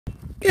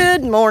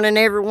Good morning,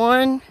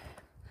 everyone.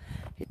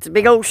 It's a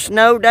big old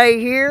snow day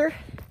here.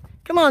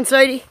 Come on,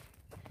 Sadie.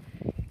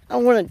 I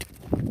want to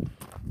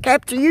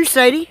capture you,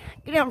 Sadie.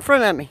 Get out in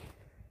front of me.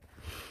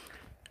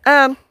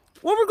 What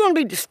we're going to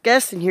be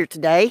discussing here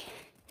today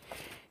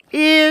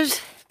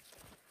is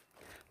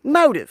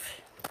motive.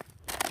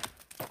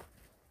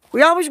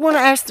 We always want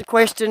to ask the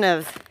question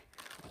of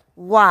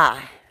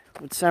why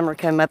would Summer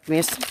come up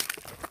missing?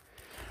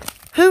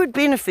 Who would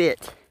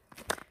benefit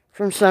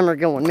from Summer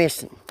going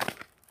missing?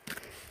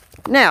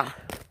 Now,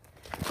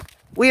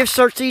 we have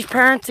searched these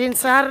parents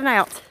inside and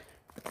out.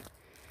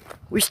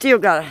 We still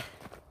got a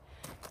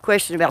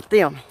question about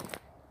them.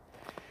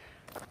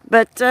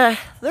 But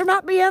there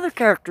might be other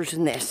characters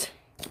in this.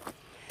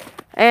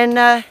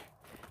 And,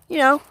 you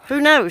know, who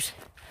knows?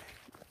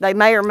 They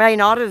may or may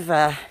not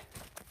have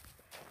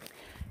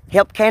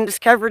helped Candace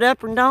cover it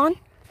up and Dawn.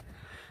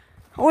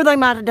 Or they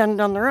might have done it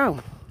on their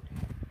own.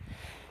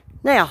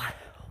 Now,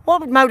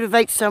 what would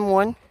motivate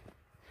someone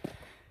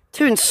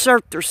to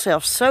insert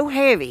themselves so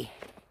heavy,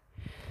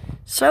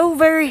 so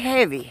very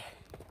heavy,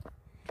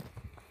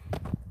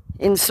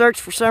 in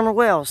search for Summer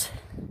Wells?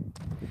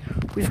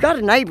 We've got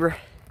a neighbor,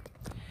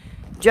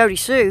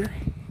 Jodisue,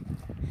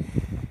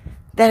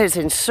 that has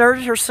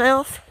inserted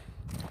herself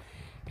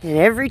in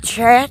every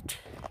chat,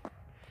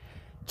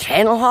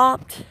 channel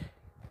hopped,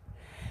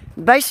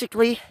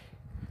 basically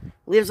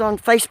lives on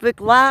Facebook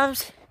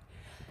Lives,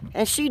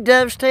 and she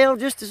dovetails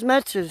just as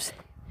much as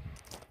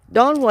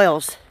Dawn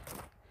Wells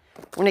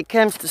when it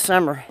comes to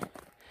Summer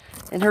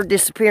and her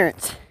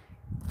disappearance.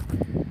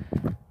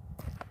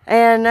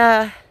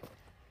 And,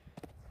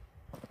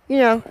 you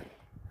know,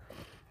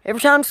 every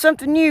time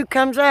something new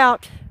comes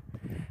out,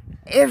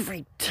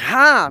 every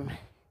time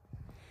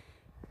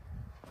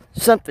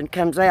something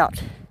comes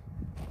out,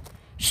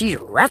 she's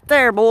right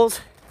there, boys.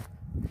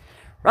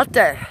 Right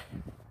there.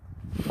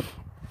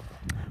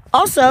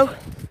 Also,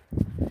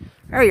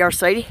 there you are,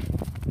 Sadie.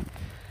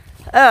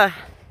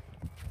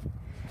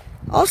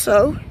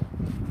 Also,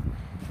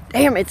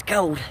 damn, it's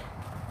cold.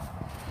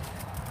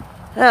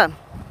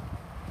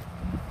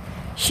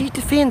 She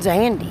defends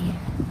Andy.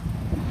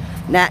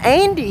 Now,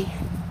 Andy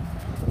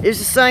is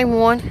the same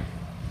one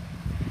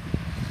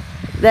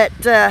that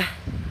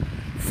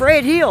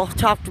Fred Hill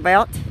talked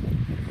about.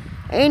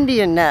 Andy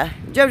and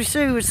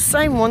Jodisue was the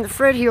same one that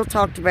Fred Hill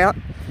talked about,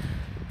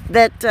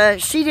 that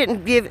she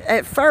didn't give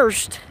at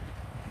first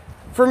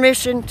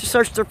permission to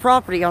search their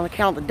property on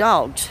account of the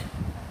dogs.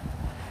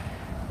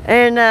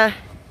 And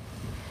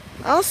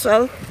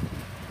also,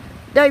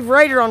 Dave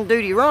Rader on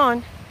Duty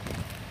Ron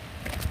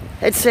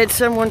had said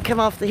someone come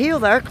off the hill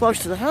there close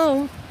to the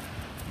home,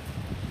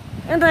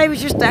 and they was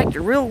just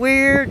acting real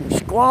weird and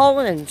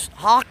squalling and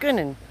hawking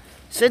and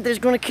said they was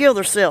going to kill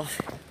themselves.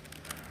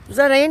 Was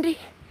that Andy?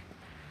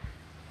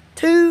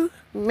 Too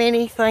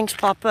many things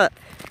pop up.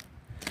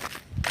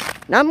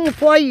 Now I'm going to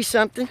play you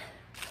something.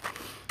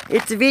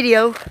 It's a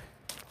video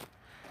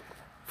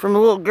from a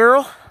little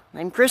girl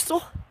named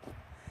Crystal,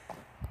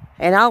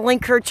 and I'll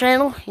link her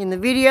channel in the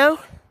video.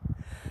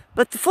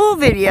 But the full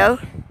video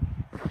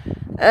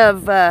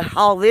of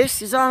all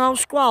this is on old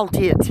Squall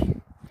Tits.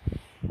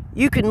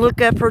 You can look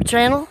up her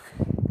channel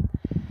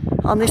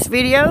on this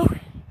video,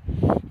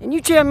 and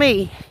you tell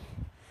me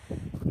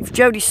if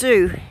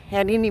Jodisue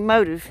had any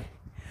motive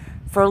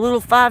for a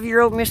little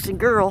 5-year-old missing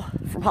girl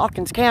from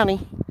Hawkins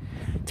County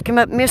to come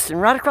up missing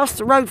right across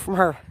the road from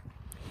her.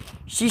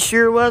 She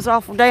sure was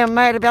awful damn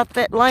mad about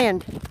that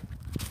land.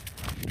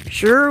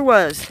 Sure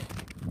was.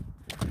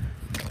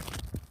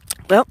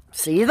 Well,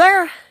 see you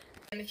there.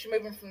 And that you're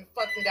moving from the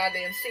fucking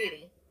goddamn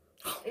city.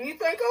 And you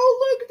think,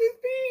 oh, look at this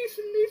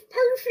beach, and it's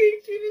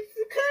perfect, and it's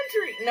the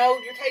country. No,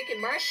 you're taking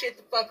my shit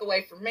the fuck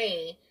away from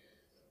me.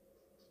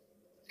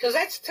 Because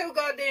that's too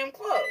goddamn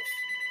close.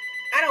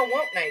 I don't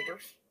want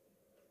neighbors.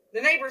 The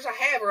neighbors I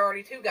have are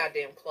already too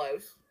goddamn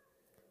close.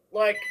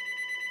 Like,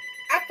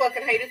 I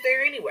fucking hate it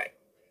there anyway.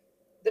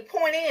 The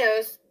point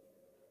is,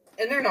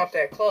 and they're not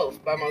that close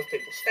by most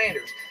people's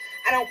standards,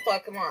 I don't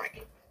fucking like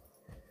it.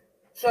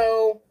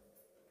 So,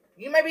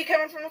 you may be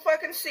coming from the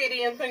fucking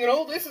city and thinking,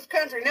 oh, this is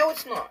country. No,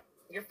 it's not.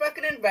 You're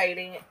fucking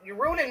invading. You're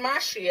ruining my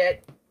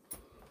shit.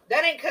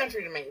 That ain't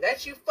country to me.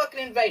 That's you fucking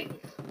invading.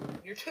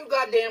 You're too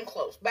goddamn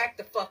close. Back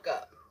the fuck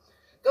up.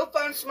 Go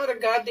find some other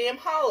goddamn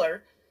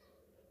holler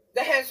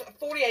that has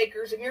 40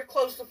 acres and you're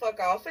close the fuck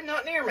off and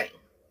not near me.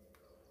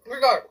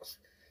 Regardless.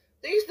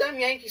 These dumb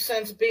Yankee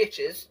sons of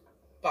bitches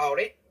bought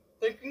it,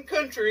 thinking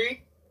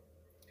country,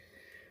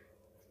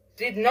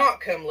 did not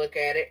come look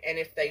at it, and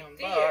if they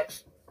did,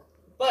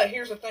 but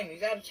here's the thing,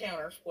 these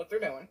out-of-towners, what they're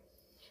doing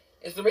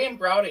is they're being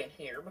brought in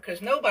here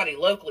because nobody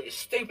locally is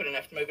stupid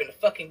enough to move into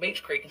fucking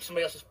Beach Creek in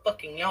somebody else's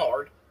fucking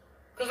yard,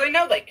 because they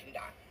know they can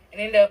die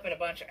and end up in a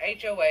bunch of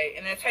HOA,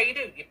 and that's how you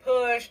do. You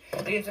push,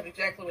 it ends up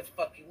exactly what the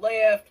fuck you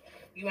left.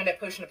 You end up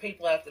pushing the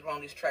people out that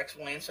own these tracts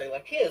of land, say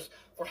like his,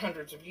 for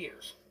hundreds of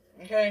years.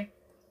 Okay?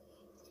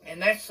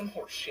 And that's some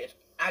horse shit.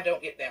 I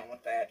don't get down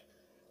with that.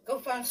 Go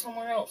find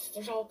somewhere else.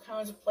 There's all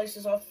kinds of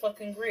places off the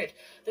fucking grid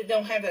that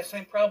don't have that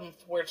same problem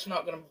where it's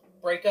not going to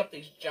break up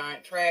these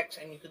giant tracts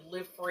and you could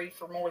live free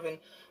for more than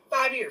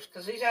 5 years.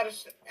 Because these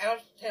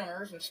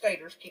out-of-towners and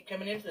staters keep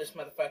coming into this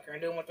motherfucker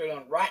and doing what they're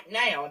doing right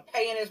now and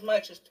paying as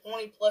much as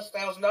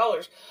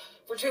 $20,000+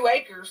 for 2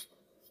 acres.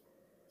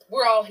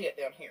 We're all hit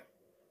down here.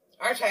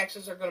 Our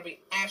taxes are going to be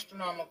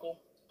astronomical.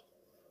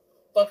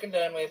 Fucking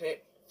done with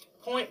it.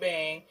 Point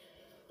being,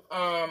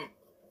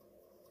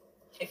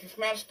 if you're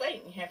from out of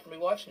state and you happen to be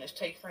watching this,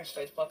 tell your friends to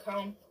stay the fuck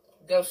home.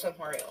 Go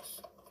somewhere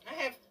else. I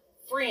have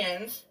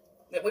friends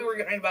that we were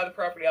getting ready to buy the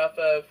property off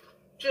of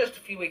just a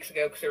few weeks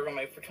ago because they were going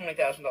to move for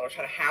 $20,000.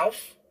 Had a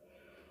house,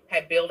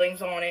 had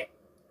buildings on it,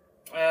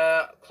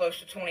 close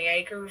to 20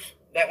 acres.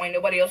 That way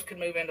nobody else could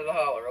move into the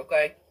holler,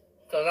 okay?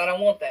 Because I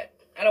don't want that.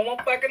 I don't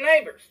want fucking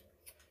neighbors.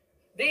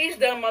 These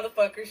dumb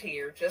motherfuckers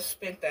here just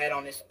spent that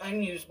on this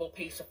unusable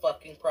piece of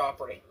fucking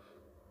property.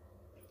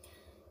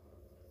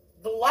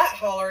 The light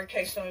hauler, in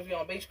case some of you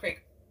on Beach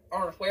Creek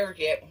aren't aware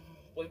yet,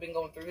 we've been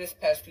going through this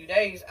past few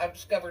days, I've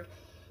discovered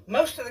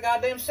most of the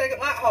goddamn second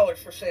light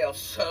haulers for sale.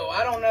 So,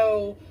 I don't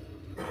know,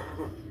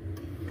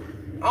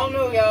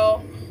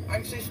 y'all. I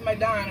can see somebody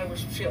dying over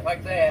some shit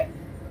like that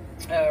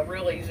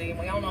real easy. And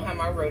we all know how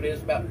my road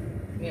is about,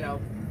 you know,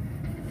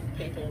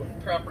 people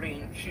and property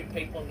and shooting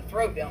people in the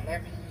throat down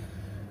there.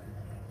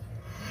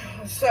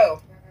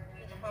 So,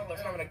 the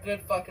haulers having a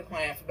good fucking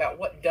laugh about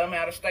what dumb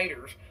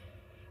out-of-staters.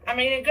 I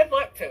mean, and good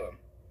luck to them.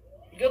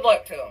 Good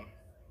luck to them.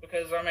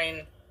 Because, I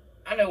mean,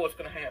 I know what's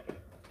going to happen.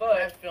 But I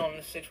have a feeling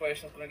this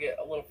situation is going to get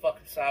a little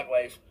fucking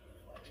sideways.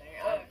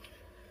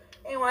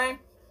 Anyway,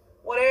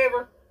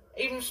 whatever.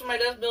 Even if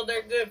somebody does build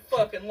their good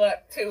fucking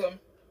luck to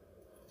them.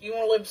 If you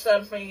want to live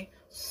beside me,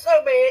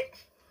 so be it.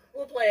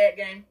 We'll play that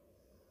game.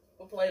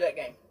 We'll play that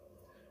game.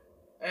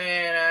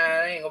 And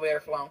they ain't going to be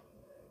there for long.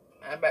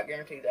 I about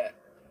guarantee that.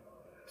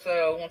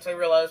 So, once they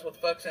realize what the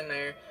fuck's in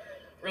there,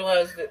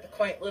 realize that the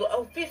quaint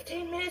little,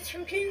 15 minutes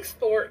from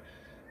Kingsport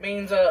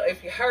means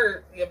if you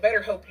hurt, you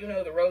better hope you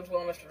know the road's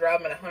well enough to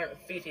drive them at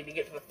 150 to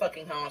get to the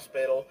fucking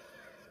hospital.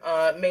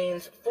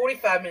 Means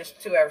 45 minutes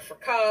to 2 hours for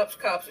cops.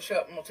 Cops will show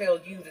up and will tell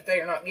you that they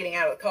are not getting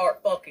out of the car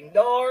at fucking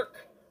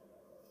dark.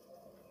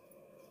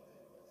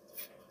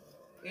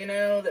 You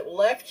know, that will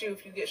laugh at you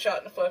if you get shot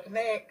in the fucking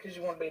neck because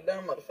you want to be a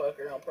dumb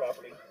motherfucker on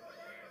property.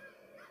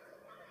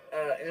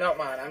 And not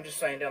mine, I'm just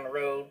saying down the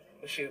road,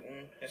 the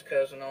shooting, his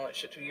cousin, all that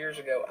shit 2 years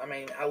ago. I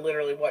mean, I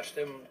literally watched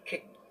them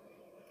kick,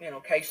 you know,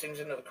 casings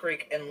into the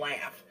creek and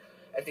laugh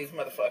at these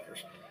motherfuckers.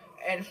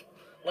 And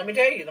let me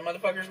tell you, the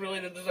motherfuckers really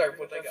deserve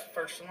what they got.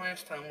 First and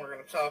last time we're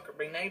going to talk or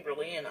be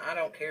neighborly, and I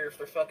don't care if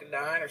they're fucking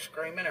dying or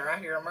screaming or I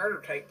hear a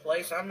murder take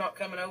place. I'm not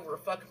coming over a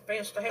fucking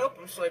fence to help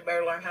them, so they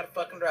better learn how to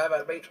fucking drive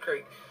out of Beach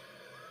Creek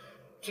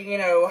to, you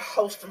know,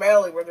 Holston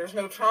Valley where there's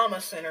no trauma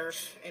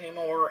centers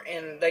anymore,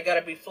 and they got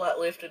to be flat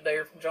lifted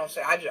there from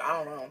Johnson. I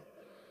don't know.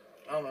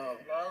 I don't know.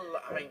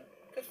 I mean,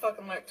 good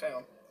fucking luck to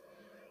them.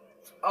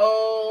 That's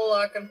all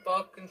I can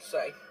fucking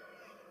say.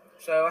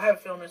 So, I have a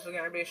feeling this is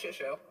going to be a shit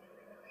show.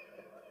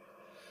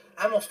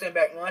 I'm going to stand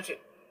back and watch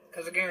it,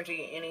 because I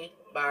guarantee you any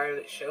buyer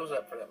that shows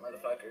up for that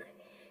motherfucker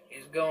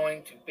is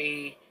going to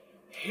be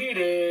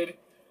heated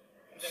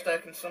and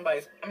stuck in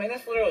somebody's... I mean,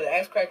 that's literally the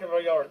ass crack of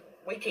our yard.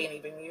 We can't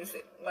even use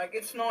it. Like,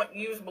 it's not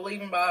usable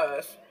even by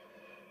us.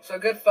 So,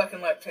 good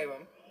fucking luck to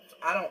them.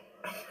 I don't...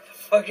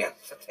 Fuck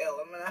else to tell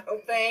them, and I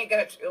hope they ain't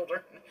got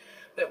children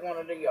that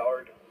wanted a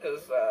yard,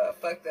 because,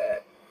 fuck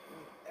that.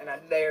 And I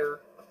dare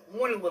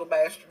one of the little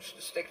bastards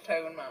to stick a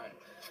toe in mine.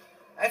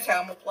 That's how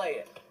I'm gonna play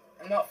it.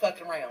 I'm not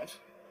fucking around.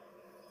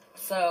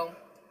 So,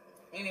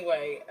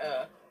 anyway,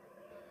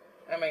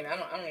 I mean, I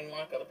don't even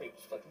like other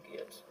people's fucking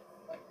kids.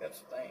 Like,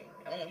 that's the thing.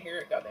 I don't want to hear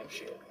it goddamn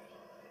shit.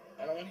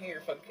 I don't want to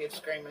hear fucking kids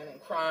screaming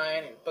and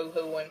crying and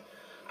boo-hooing.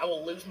 I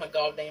will lose my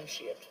goddamn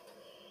shit.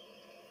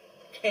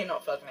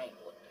 Cannot fucking handle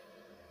it.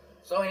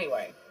 So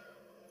anyway,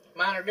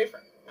 mine are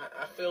different.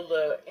 I feel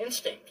the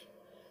instinct.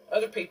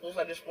 Other people's,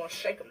 I just want to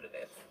shake them to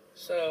death.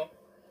 So,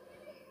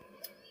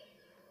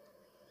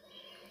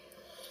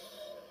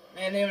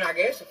 and then I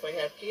guess if they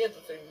have kids,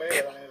 it's even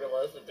better when they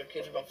realize that their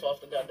kids are going to fall off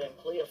the goddamn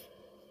cliff.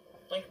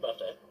 Think about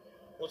that.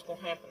 What's going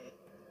to happen?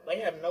 They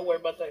have nowhere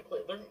but that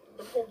cliff. They're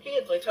poor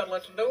kids. They toddle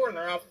out the door and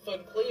they're off the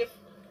fucking cliff.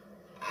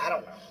 I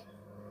don't know.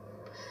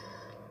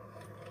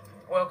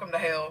 Welcome to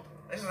hell.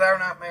 This is our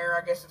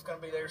nightmare. I guess it's going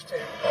to be theirs too.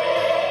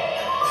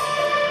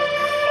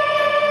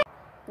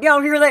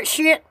 Y'all hear that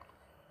shit?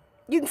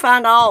 You can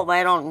find all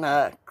that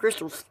on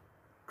Crystal's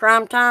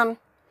Crime Time.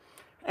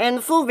 And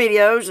the full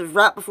videos of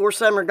right before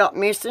Summer got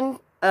missing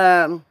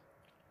from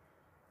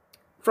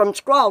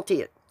Squall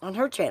Tit on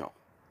her channel.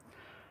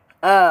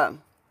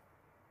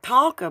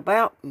 Talk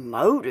about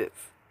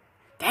motive.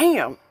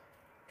 Damn.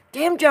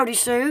 Damn,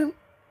 Jodisue.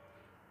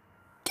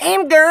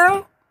 Damn,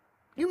 girl.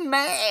 You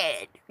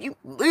mad. You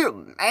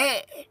little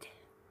mad.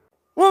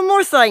 One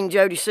more thing,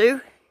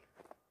 Jodisue.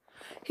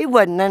 It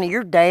wasn't none of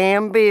your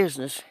damn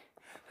business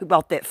who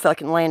bought that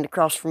fucking land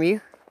across from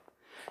you.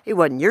 It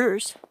wasn't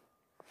yours.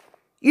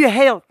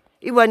 Hell,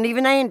 it wasn't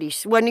even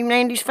Andy's. It wasn't even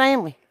Andy's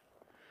family.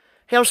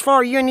 Hell's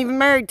far, you ain't even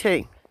married to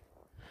him.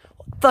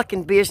 What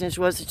fucking business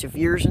was it of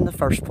yours in the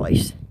first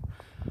place?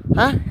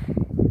 Huh?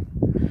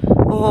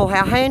 Oh,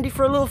 how handy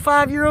for a little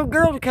 5-year-old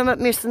girl to come up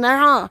missing there,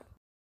 huh?